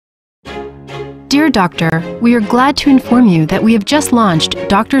Dear Doctor, we are glad to inform you that we have just launched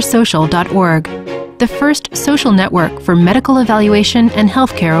DoctorSocial.org, the first social network for medical evaluation and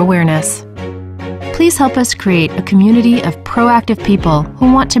healthcare awareness. Please help us create a community of proactive people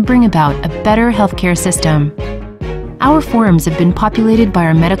who want to bring about a better healthcare system. Our forums have been populated by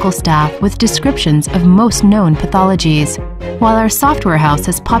our medical staff with descriptions of most known pathologies, while our software house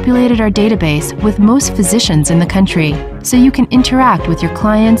has populated our database with most physicians in the country, so you can interact with your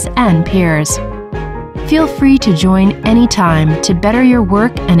clients and peers. Feel free to join anytime to better your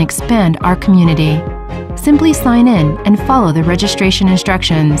work and expand our community. Simply sign in and follow the registration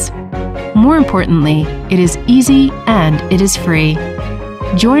instructions. More importantly, it is easy and it is free.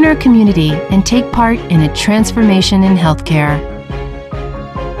 Join our community and take part in a transformation in healthcare.